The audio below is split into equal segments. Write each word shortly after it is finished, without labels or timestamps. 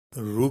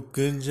रुक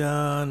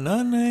जाना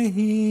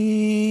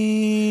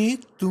नहीं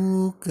तू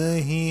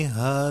कहीं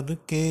हार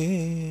के,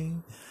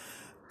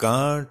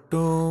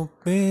 कांटों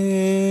पे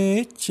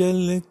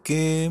चल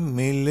के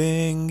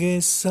मिलेंगे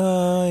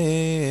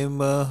साए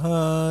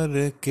बहार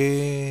के।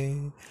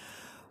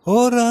 ओ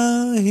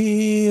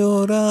राही ओ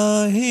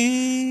राही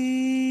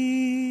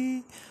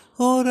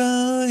ओ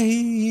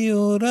राही ओ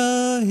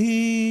राही,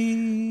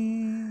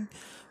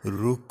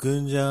 रुक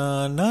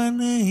जाना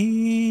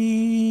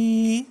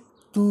नहीं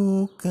तू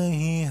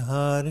कहीं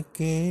हार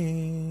के,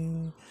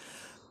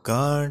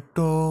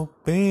 कांटों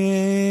पे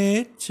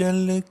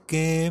चल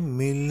के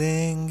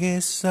मिलेंगे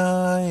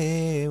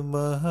साए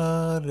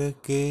बहार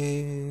के।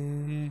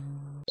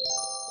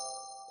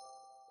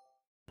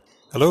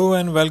 Hello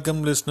and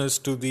welcome listeners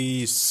to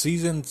the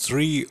season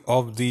 3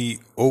 of the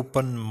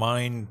Open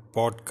Mind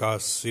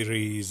podcast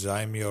series.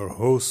 I'm your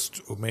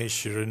host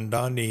Umesh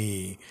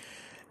Rindani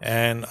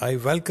and I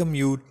welcome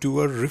you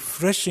to a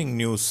refreshing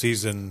new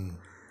season.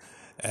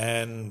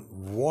 And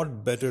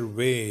what better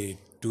way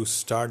to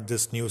start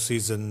this new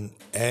season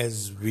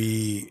as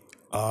we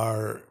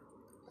are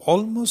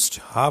almost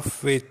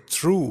halfway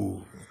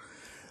through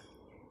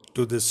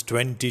to this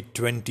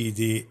 2020,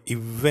 the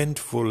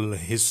eventful,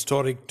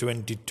 historic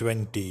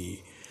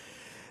 2020.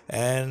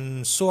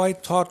 And so I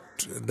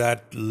thought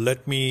that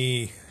let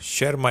me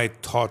share my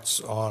thoughts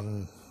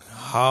on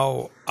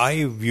how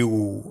I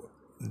view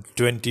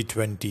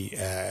 2020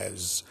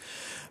 as.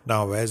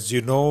 Now, as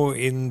you know,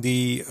 in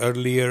the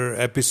earlier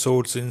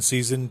episodes in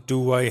season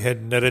 2, I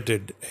had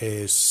narrated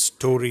a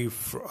story,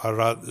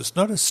 it's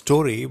not a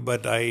story,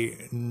 but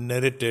I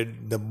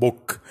narrated the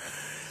book,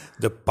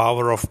 The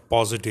Power of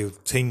Positive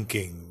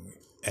Thinking.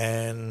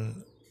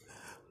 And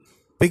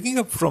picking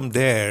up from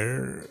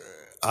there,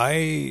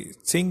 I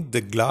think the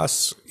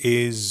glass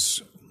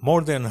is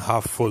more than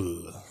half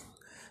full.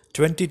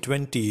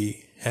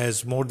 2020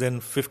 has more than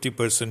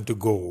 50% to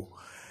go.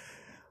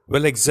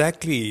 Well,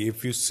 exactly,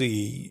 if you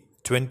see,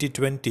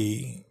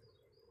 2020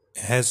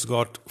 has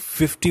got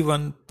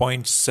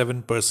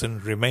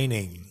 51.7%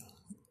 remaining.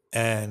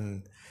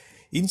 And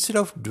instead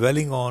of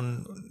dwelling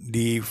on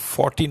the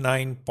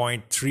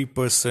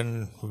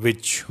 49.3%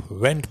 which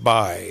went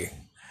by,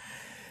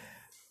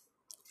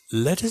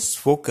 let us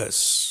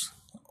focus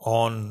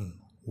on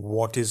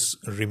what is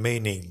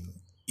remaining.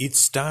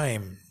 It's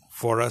time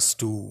for us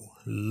to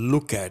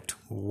look at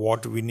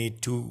what we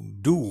need to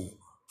do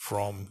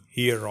from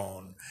here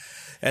on.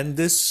 And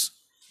this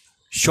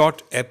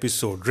short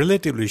episode,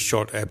 relatively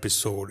short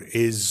episode,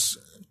 is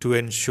to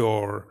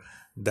ensure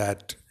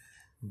that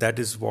that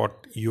is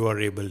what you are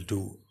able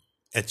to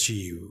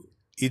achieve.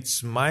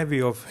 It's my way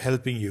of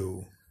helping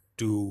you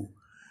to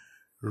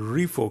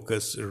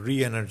refocus,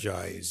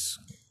 re-energize,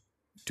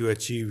 to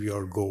achieve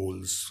your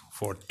goals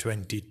for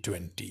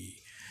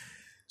 2020.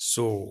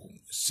 So,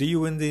 see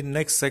you in the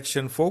next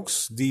section,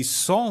 folks. The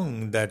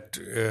song that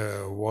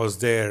was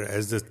there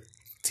as the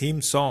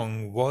theme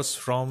song was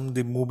from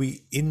the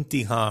movie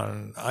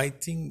Imtihan. I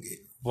think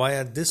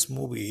via this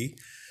movie,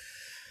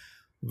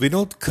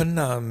 Vinod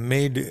Khanna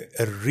made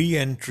a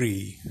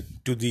re-entry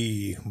to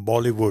the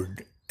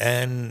Bollywood,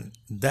 and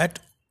that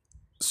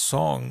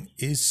song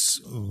is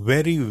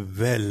very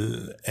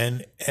well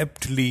and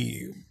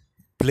aptly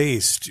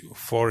placed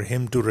for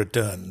him to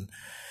return.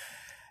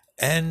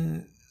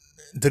 And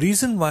the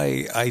reason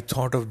why I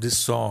thought of this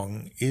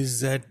song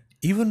is that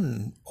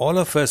even all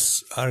of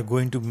us are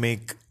going to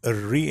make a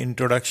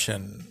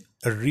reintroduction,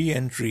 a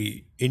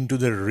re-entry into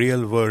the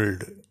real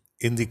world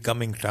in the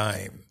coming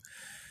time.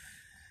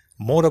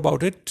 More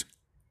about it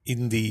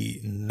in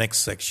the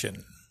next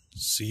section.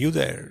 See you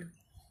there.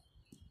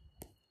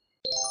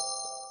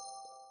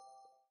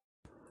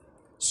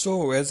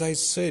 So, as I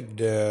said,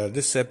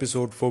 this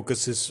episode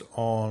focuses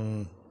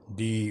on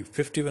the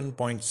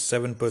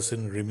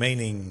 51.7%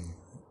 remaining,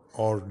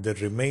 or the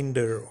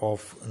remainder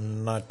of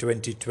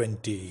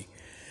 2020.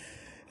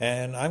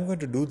 And I'm going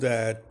to do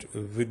that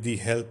with the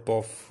help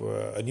of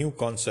a new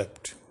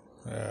concept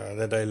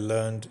that I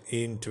learned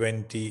in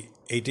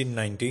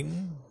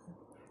 2018-19,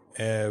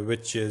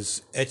 which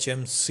is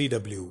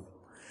HMCW.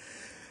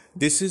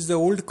 This is the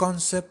old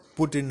concept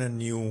put in a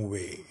new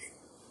way.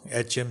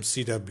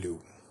 HMCW.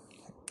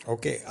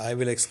 Okay, I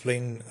will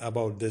explain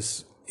about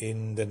this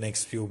in the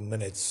next few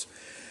minutes.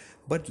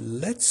 But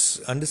let's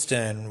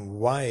understand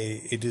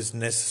why it is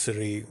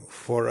necessary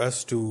for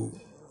us to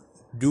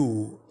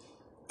do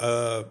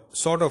a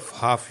sort of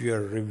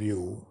half-year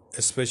review,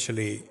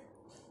 especially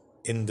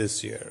in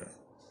this year.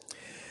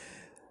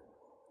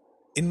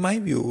 In my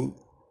view,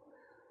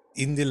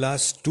 in the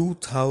last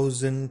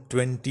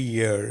 2020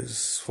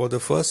 years, for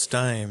the first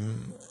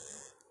time,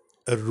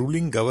 a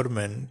ruling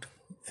government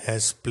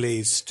has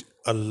placed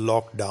a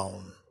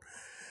lockdown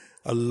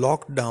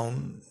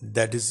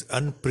that is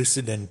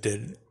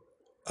unprecedented,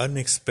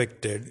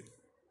 unexpected,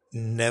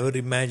 never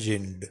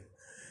imagined,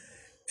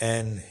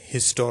 and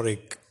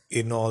historic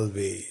in all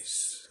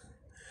ways.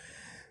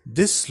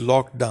 This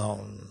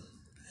lockdown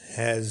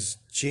has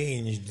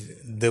changed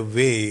the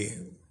way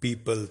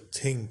people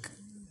think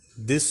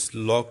this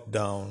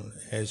lockdown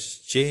has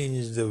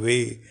changed the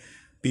way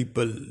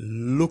people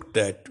looked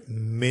at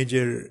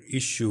major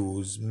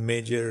issues,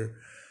 major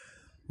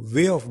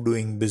way of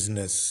doing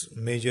business,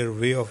 major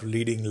way of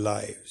leading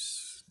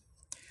lives.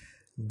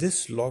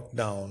 This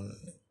lockdown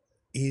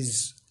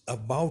is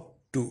about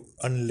to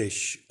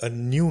unleash a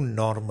new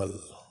normal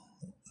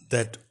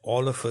that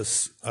all of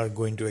us are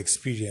going to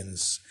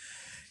experience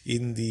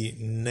in the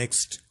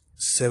next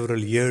several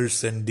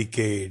years and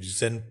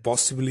decades and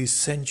possibly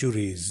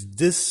centuries.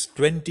 This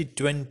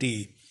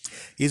 2020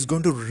 is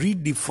going to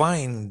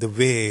redefine the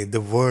way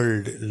the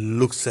world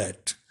looks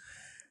at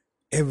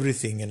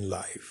everything in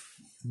life,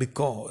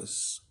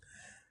 because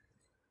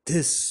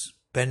this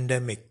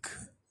pandemic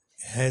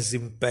has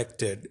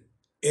impacted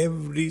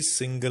every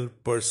single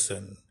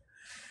person,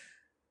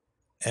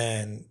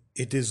 and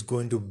it is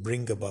going to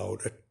bring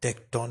about a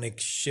tectonic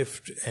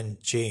shift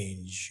and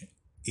change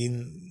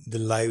in the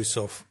lives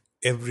of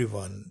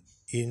everyone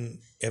in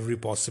every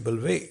possible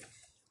way.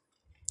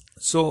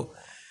 So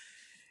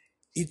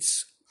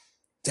it's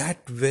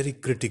that very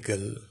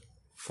critical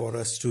for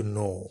us to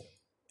know,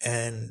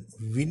 and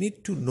we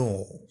need to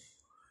know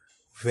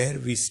where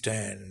we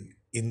stand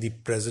in the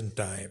present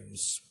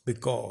times,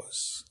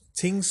 because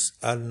things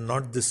are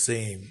not the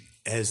same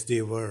as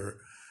they were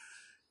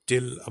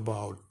till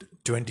about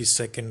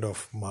 22nd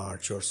of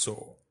March or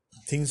so.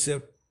 Things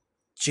have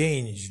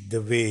changed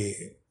the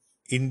way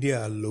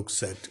India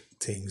looks at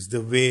things,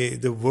 the way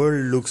the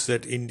world looks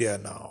at India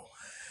now.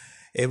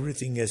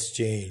 Everything has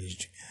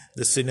changed.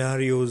 The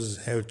scenarios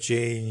have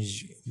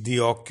changed. The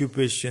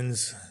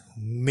occupations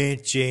may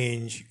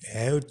change,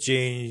 have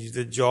changed.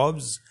 The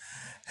jobs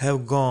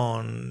have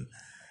gone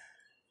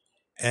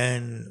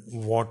and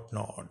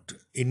whatnot.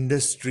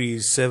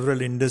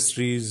 Several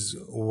industries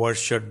were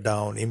shut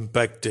down,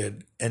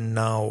 impacted, and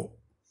now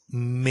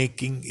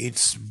making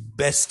its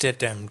best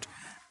attempt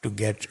to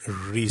get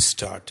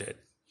restarted.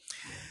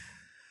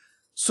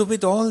 So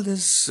with all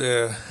these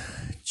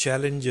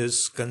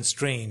challenges,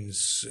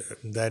 constraints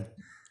that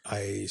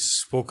I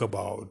spoke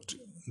about,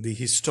 the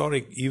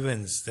historic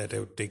events that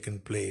have taken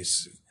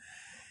place,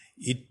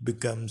 it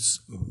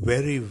becomes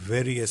very,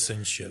 very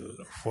essential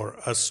for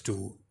us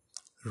to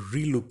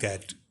relook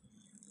at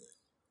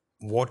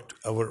what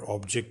our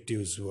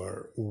objectives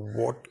were,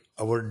 what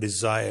our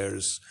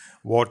desires,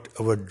 what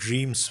our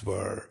dreams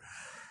were.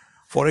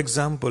 For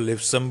example,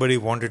 if somebody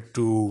wanted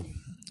to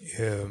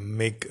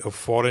make a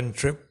foreign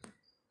trip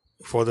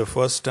for the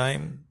first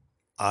time,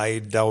 I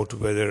doubt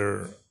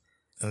whether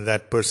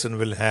that person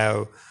will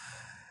have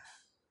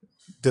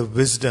the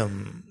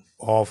wisdom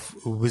of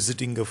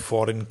visiting a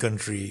foreign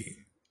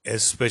country,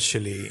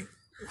 especially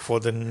for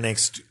the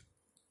next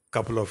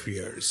couple of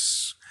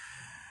years.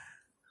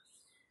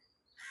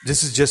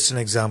 This is just an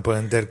example,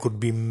 and there could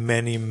be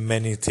many,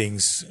 many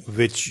things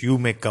which you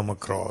may come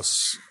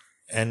across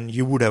and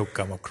you would have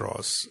come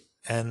across.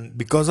 And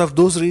because of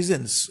those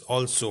reasons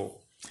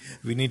also,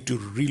 we need to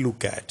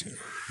relook at,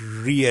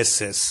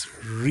 reassess,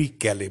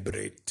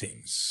 recalibrate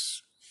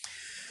things.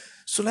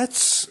 So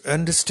let's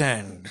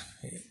understand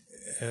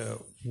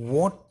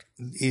what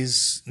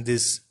is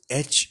this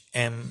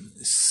HMCW,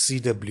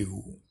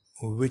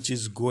 which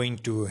is going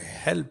to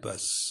help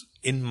us,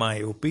 in my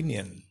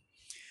opinion,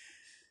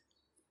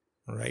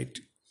 right,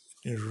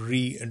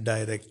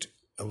 redirect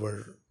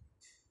our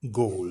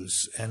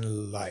goals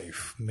and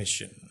life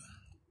mission.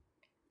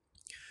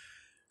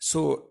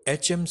 So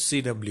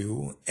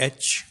HMCW,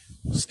 H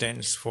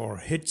stands for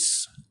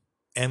hits,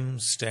 M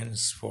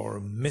stands for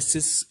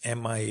misses,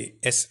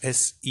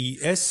 MISSES,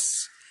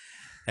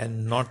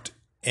 and not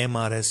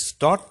MRS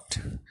dot.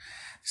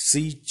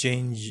 C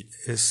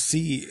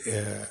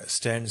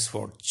stands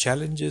for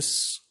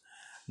challenges,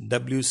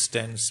 W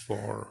stands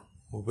for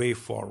way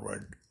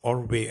forward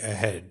or way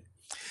ahead.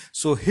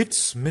 So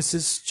hits,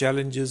 misses,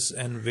 challenges,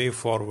 and way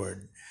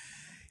forward.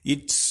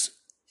 It's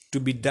to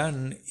be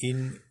done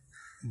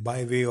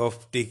by way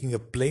of taking a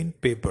plain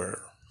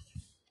paper.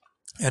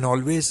 And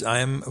I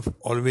am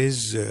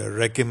always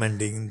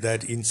recommending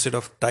that instead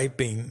of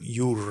typing,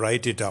 you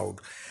write it out,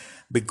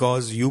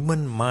 because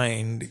human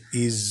mind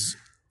is,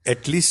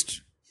 at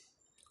least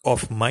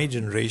of my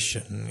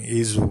generation,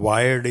 is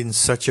wired in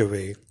such a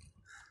way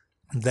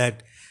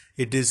that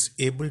it is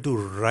able to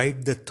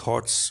write the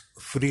thoughts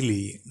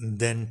freely,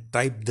 then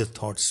type the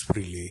thoughts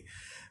freely.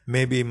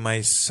 Maybe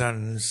my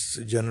son's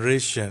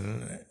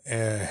generation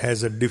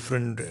has a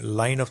different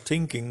line of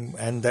thinking,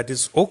 and that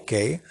is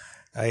okay.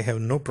 I have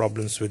no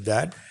problems with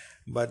that,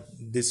 but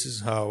this is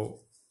how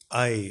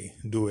I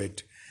do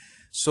it.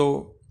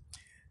 So,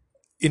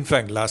 in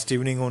fact, last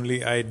evening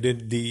only I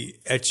did the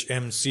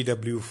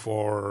HMCW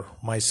for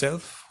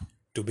myself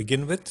to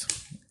begin with,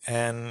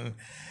 and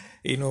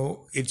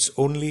it's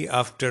only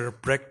after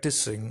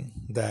practicing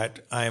that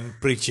I'm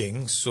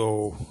preaching.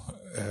 So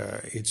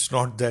it's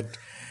not that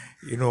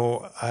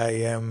I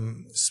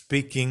am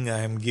speaking, I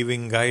am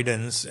giving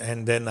guidance,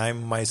 and then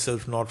I'm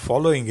myself not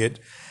following it.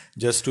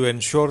 Just to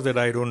ensure that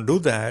I don't do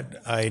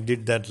that, I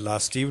did that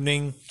last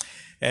evening,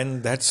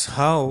 and that's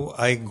how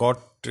I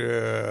got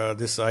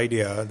this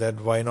idea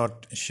that why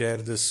not share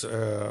this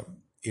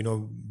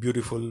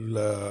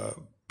beautiful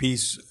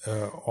piece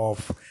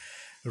of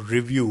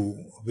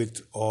review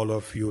with all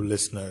of you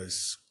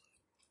listeners.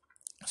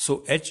 So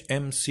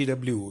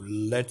HMCW,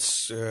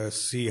 let's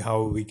see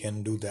how we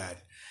can do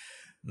that.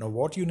 Now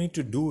what you need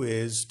to do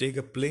is take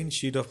a plain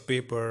sheet of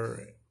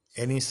paper,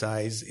 any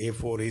size,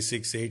 A4,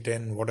 A6,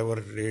 A10, whatever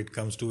it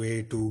comes to,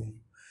 A2,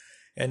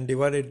 and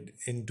divide it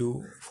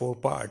into 4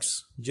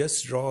 parts.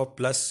 Just draw a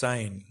plus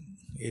sign.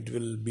 It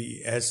will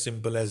be as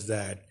simple as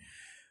that.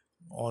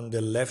 On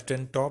the left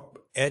and top,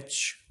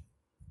 H.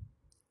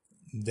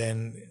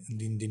 Then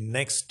in the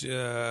next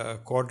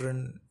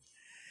quadrant,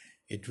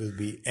 it will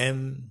be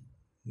M.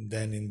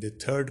 Then in the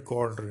third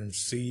quadrant,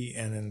 C.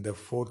 And in the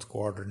fourth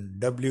quadrant,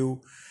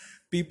 W.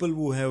 People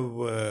who have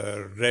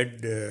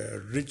read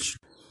Rich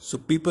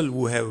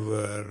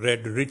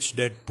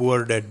Dad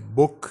Poor Dad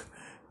book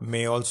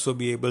may also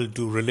be able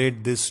to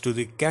relate this to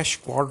the cash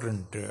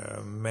quadrant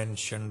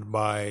mentioned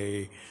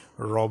by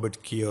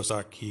Robert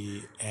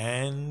Kiyosaki,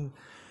 and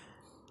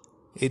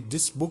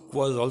this book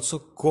was also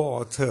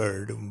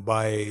co-authored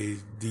by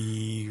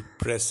the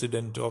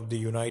President of the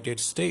United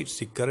States,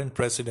 the current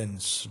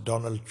President,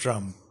 Donald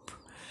Trump.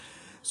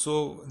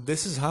 So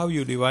this is how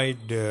you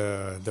divide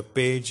the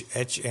page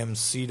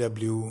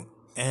HMCW,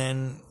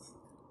 and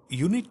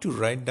you need to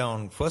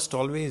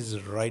always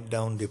write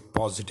down the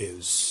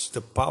positives,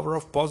 the power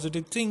of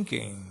positive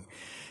thinking.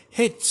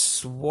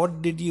 Hits,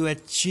 what did you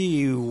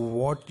achieve,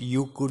 what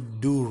you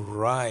could do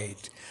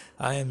right.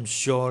 I am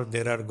sure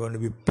there are going to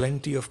be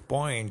plenty of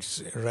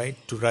points, right,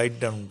 to write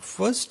down.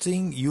 First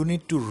thing, you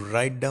need to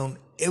write down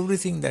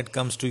everything that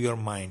comes to your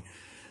mind.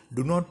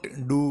 Do not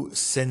do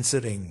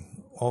censoring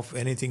of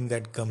anything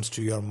that comes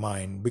to your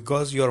mind,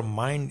 because your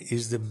mind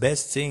is the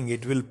best thing.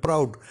 It will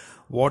proud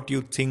what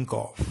you think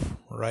of,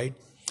 right?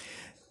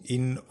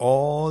 In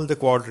all the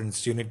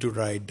quadrants you need to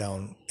write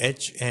down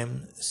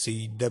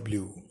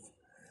HMCW.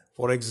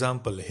 For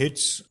example,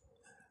 hits,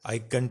 I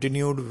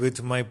continued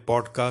with my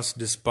podcast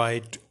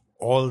despite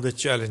all the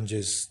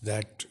challenges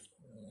that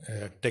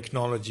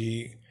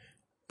technology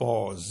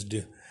paused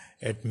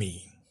at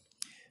me.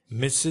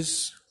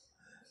 Misses,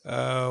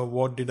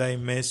 what did I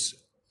miss?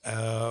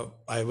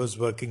 I was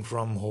working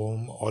from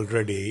home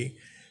already.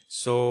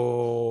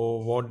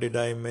 So what did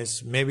I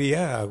miss? Maybe,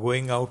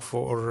 going out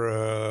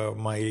for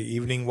my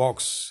evening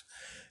walks.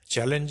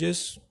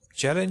 Challenges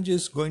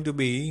going to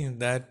be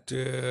that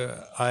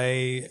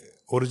I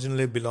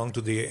originally belong to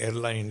the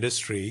airline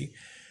industry.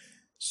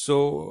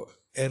 So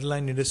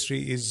airline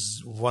industry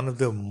is one of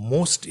the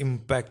most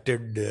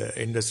impacted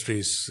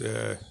industries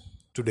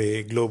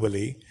today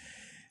globally.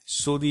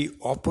 So the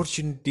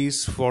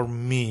opportunities for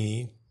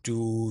me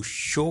to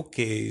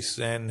showcase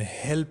and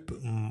help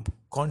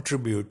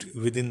contribute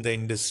within the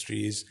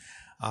industries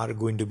are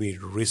going to be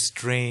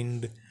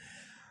restrained.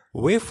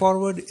 Way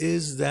forward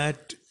is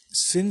that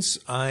since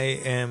I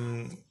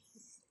am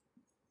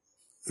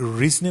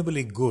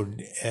reasonably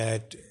good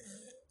at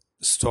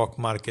stock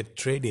market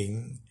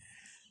trading,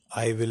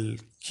 I will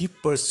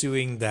keep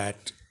pursuing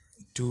that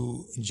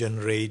to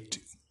generate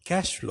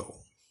cash flow,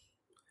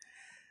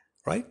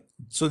 right?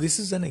 So this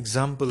is an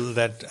example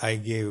that I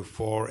gave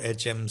for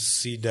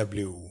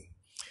HMCW.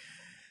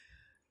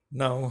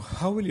 Now,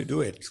 how will you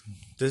do it?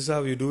 This is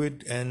how you do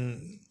it,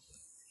 and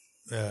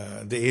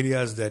the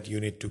areas that you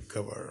need to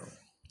cover.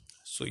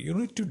 So you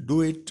need to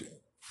do it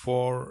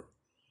for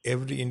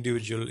every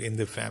individual in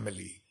the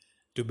family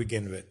to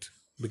begin with,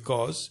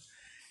 because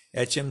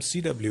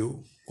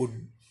HMCW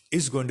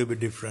is going to be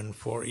different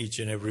for each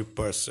and every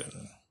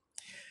person.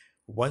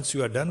 Once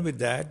you are done with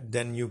that,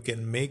 then you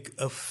can make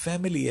a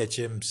family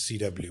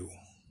HMCW,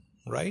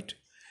 right?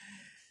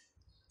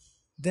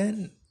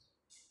 Then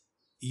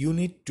you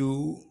need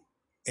to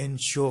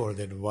ensure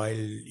that while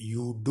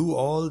you do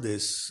all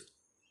this,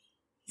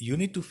 you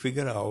need to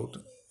figure out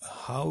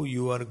how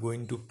you are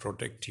going to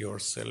protect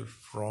yourself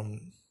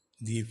from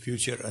the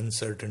future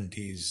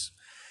uncertainties.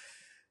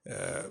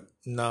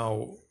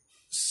 Now,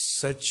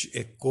 such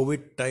a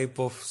COVID type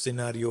of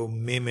scenario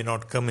may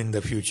not come in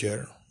the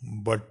future,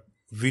 but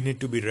we need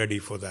to be ready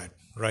for that,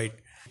 right?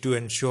 To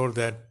ensure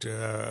that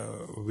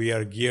we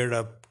are geared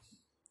up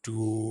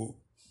to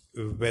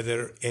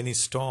weather any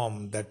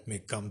storm that may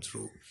come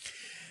through.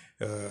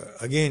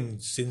 Again,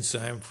 since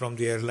I am from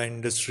the airline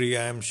industry,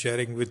 I am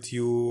sharing with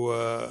you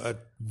a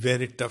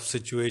very tough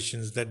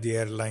situations that the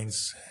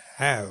airlines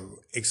have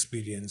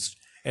experienced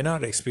and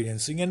are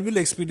experiencing and will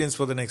experience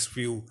for the next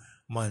few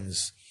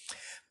months.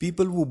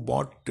 People who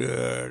bought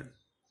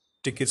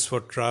tickets for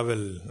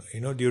travel,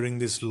 during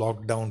this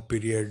lockdown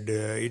period,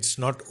 it's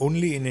not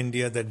only in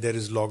India that there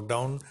is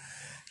lockdown.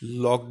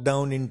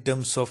 Lockdown in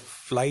terms of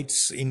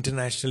flights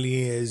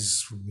internationally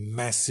is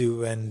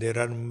massive, and there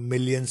are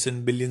millions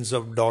and billions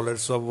of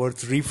dollars of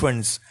worth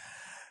refunds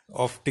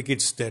of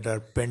tickets that are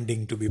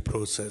pending to be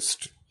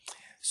processed.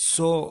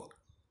 So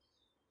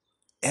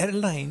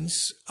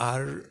airlines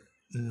are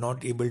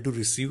not able to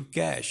receive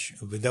cash.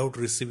 Without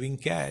receiving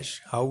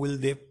cash, how will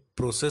they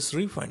process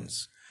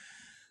refunds?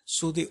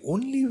 So the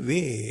only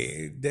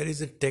way, there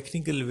is a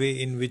technical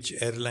way in which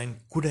airline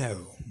could have,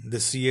 the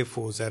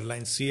CFOs,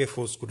 airline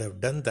CFOs could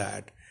have done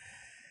that,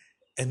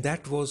 and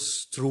that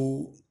was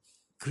through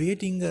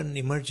creating an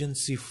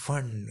emergency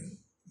fund,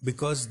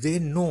 because they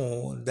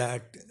know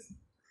that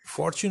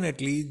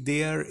fortunately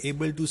they are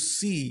able to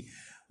see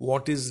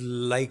what is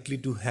likely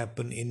to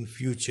happen in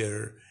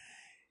future.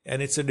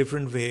 And it's a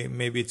different way,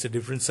 maybe it's a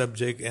different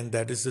subject, and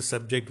that is the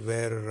subject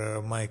where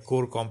my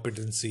core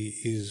competency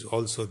is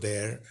also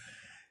there,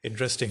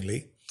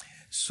 interestingly.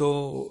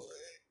 So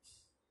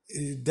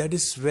that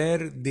is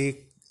where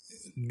they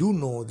do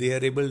know, they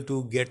are able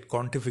to get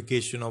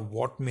quantification of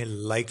what may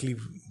likely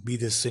be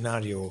the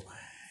scenario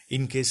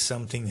in case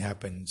something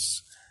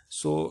happens.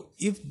 So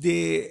if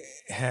they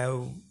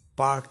have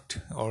parked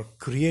or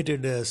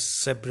created a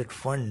separate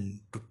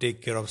fund to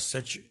take care of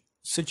such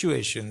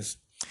situations,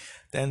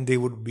 then they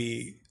would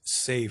be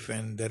safe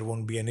and there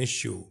won't be an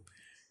issue.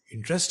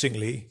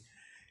 Interestingly,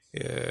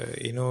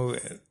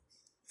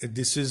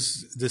 this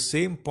is the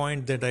same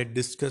point that I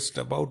discussed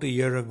about a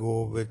year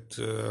ago with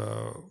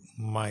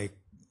my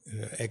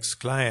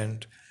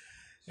ex-client,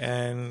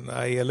 and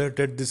I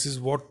alerted this is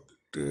what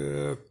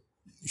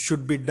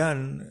should be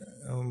done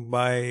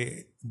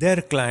by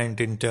their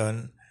client in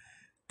turn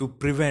to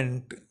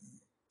prevent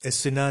a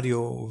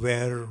scenario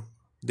where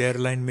the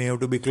airline may have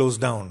to be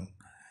closed down.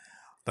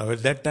 Now,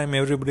 at that time,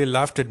 everybody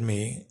laughed at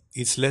me.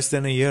 It's less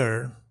than a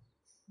year,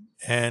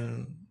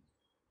 and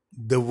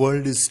the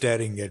world is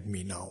staring at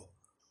me now.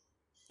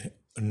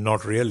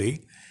 Not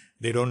really.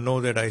 They don't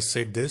know that I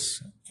said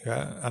this.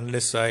 Yeah?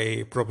 Unless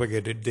I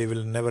propagate it, they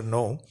will never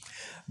know.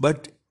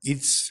 But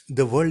it's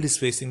the world is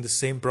facing the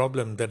same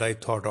problem that I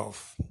thought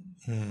of.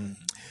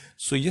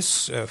 So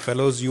yes,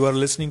 fellows, you are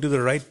listening to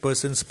the right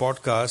person's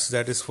podcast.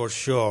 That is for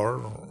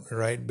sure,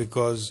 right?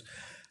 Because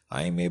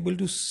I'm able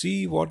to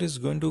see what is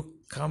going to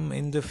come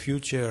in the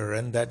future,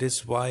 and that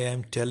is why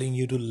I'm telling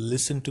you to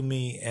listen to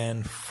me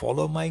and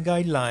follow my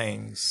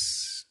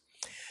guidelines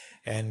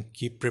and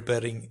keep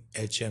preparing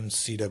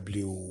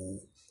HMCW.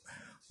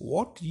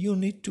 What you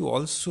need to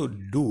also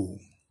do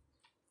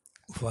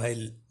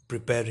while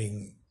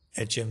preparing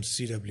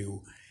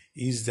HMCW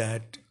is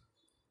that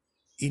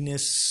in a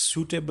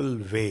suitable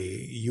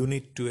way, you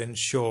need to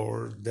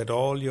ensure that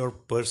all your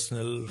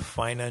personal,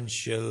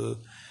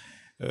 financial,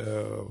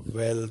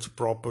 wealth,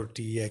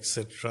 property,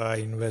 etc.,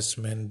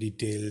 investment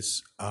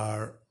details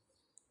are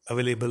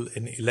available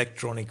in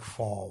electronic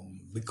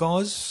form,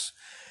 because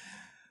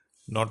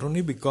not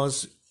only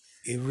because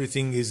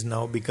everything is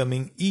now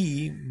becoming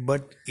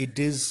but it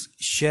is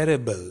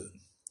shareable.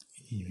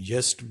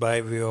 Just by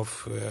way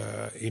of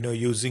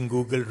using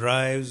Google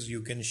Drives,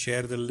 you can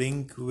share the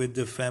link with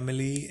the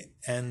family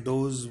and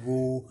those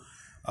who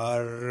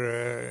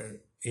are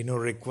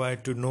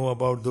required to know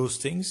about those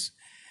things,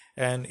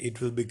 and it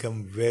will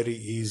become very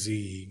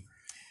easy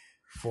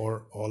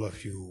for all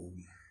of you.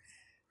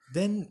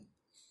 Then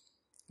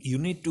you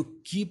need to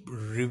keep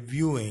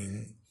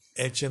reviewing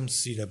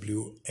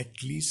HMCW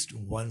at least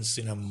once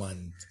in a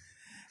month.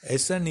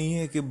 ऐसा नहीं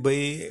है कि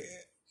भाई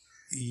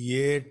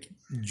ये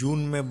जून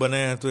में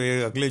बनाया तो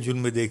ये अगले जून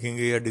में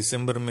देखेंगे या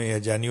दिसंबर में या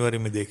जनवरी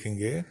में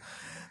देखेंगे.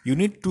 You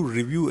need to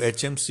review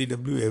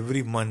HMCW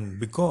every month,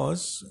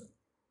 because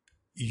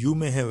you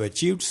may have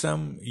achieved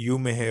some, you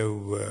may have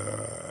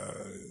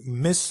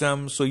missed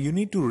some, so you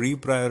need to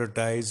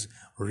reprioritize,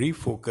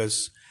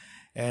 refocus,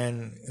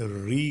 and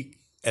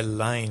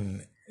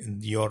realign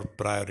your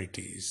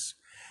priorities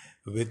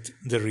with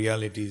the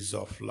realities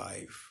of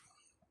life,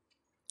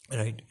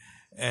 right?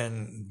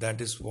 And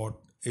that is what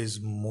is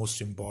most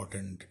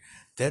important.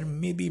 There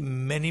may be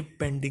many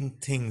pending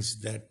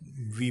things that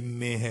we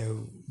may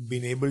have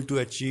been able to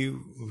achieve,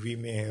 we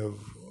may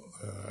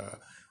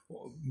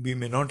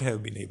not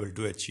have been able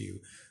to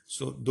achieve.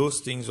 So those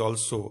things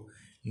also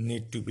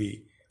need to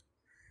be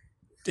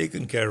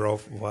taken care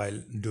of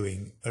while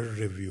doing a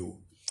review.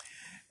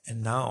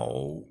 And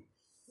now,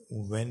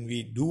 when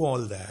we do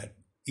all that,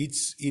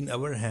 it's in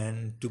our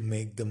hand to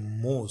make the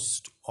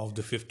most of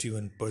the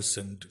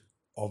 51%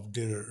 of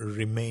the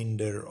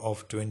remainder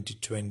of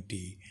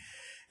 2020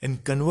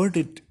 and convert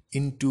it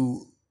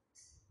into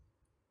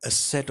a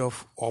set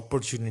of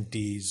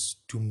opportunities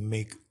to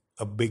make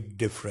a big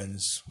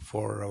difference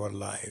for our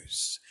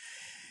lives.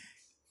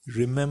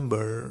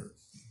 Remember,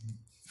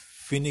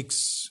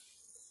 Phoenix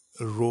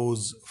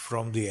rose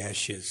from the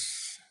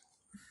ashes.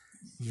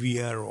 We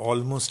are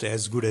almost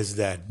as good as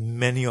that.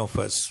 Many of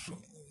us,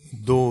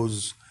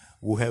 those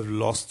who have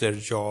lost their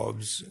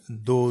jobs,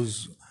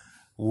 those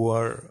who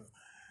are,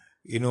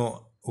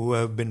 who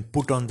have been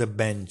put on the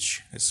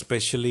bench,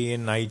 especially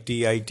in IT,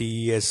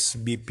 ITES,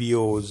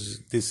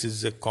 BPOs, this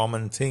is a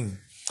common thing.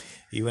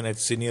 Even at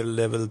senior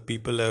level,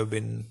 people have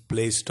been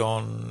placed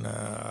on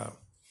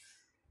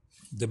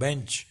the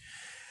bench.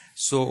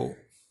 So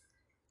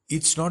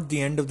it's not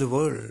the end of the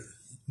world.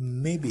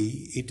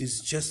 Maybe it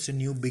is just a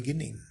new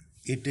beginning.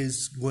 It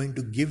is going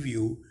to give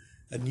you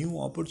a new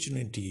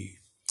opportunity.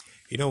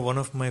 One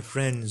of my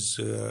friends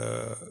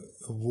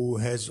who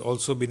has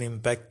also been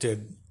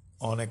impacted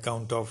on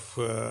account of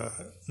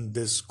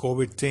this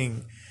COVID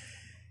thing,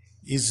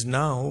 is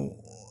now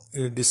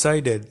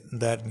decided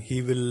that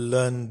he will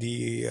learn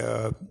the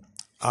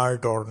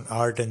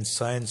art and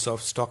science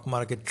of stock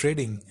market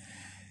trading.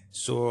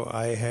 So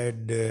I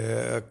had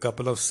a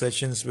couple of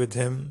sessions with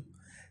him,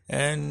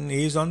 and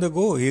he's on the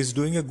go. He's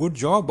doing a good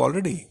job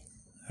already,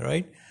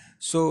 right?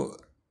 So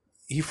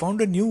he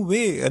found a new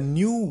way, a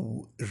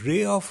new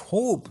ray of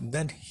hope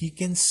that he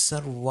can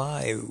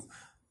survive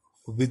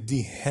with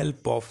the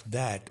help of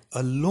that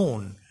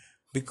alone,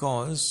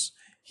 because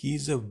he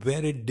is a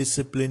very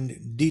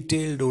disciplined,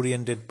 detailed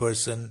oriented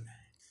person,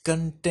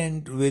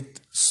 content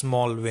with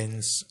small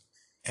wins,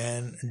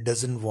 and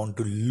doesn't want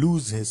to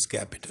lose his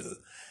capital.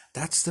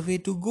 That's the way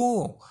to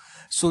go.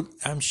 So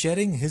I'm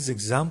sharing his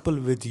example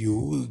with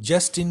you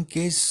just in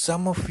case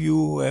some of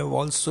you have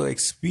also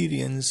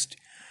experienced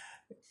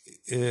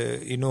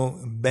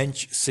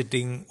bench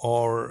sitting,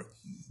 or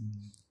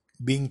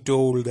being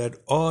told that,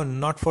 oh,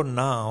 not for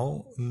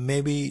now,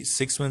 maybe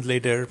 6 months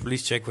later,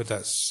 please check with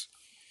us.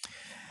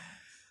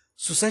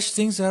 So such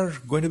things are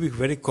going to be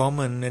very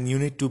common, and you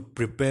need to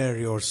prepare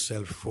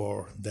yourself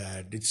for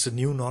that. It's a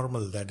new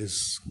normal that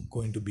is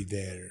going to be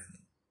there.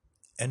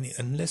 And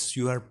unless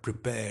you are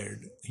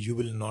prepared, you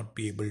will not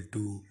be able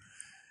to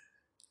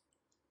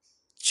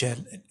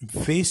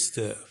face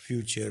the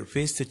future,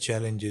 face the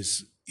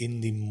challenges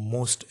in the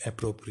most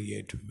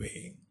appropriate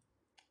way.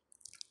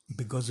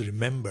 Because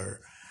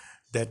remember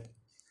that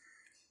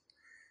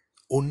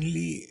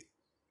only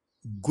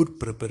good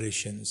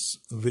preparations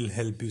will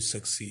help you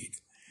succeed.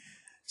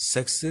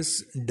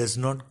 Success does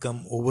not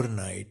come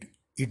overnight.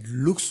 It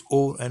looks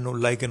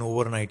like an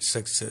overnight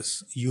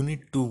success. You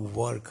need to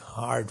work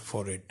hard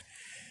for it.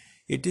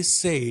 It is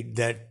said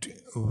that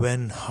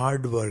when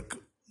hard work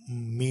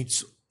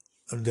meets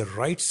the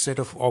right set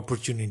of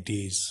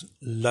opportunities,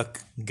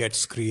 luck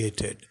gets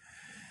created.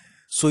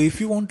 So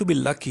if you want to be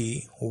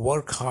lucky,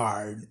 work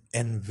hard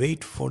and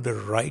wait for the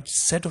right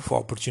set of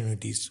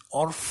opportunities,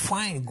 or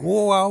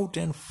go out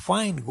in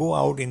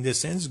the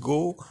sense,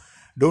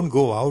 don't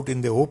go out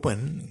in the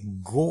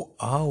open, go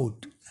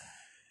out,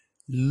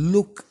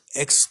 look,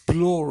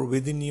 explore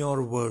within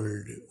your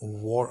world.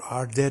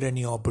 Are there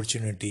any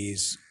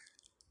opportunities?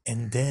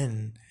 And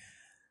then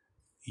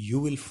you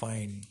will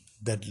find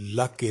that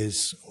luck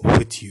is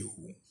with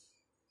you.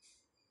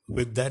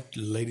 With that,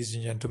 ladies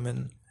and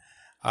gentlemen,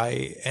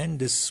 I end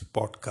this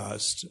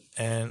podcast,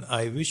 and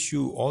I wish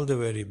you all the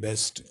very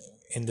best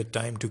in the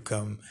time to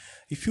come.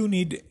 If you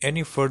need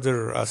any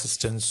further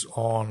assistance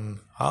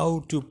on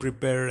how to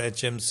prepare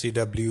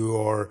HMCW,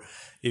 or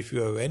if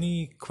you have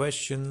any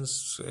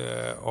questions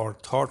or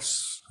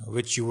thoughts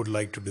which you would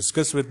like to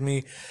discuss with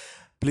me,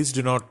 please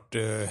do not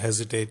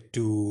hesitate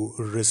to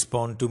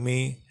respond to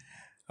me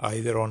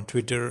either on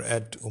Twitter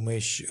at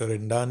Umesh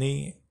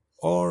Rindani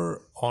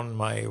or on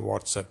my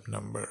WhatsApp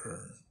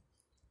number.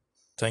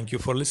 Thank you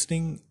for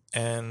listening,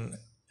 and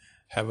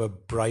have a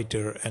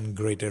brighter and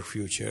greater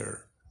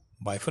future.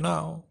 Bye for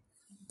now.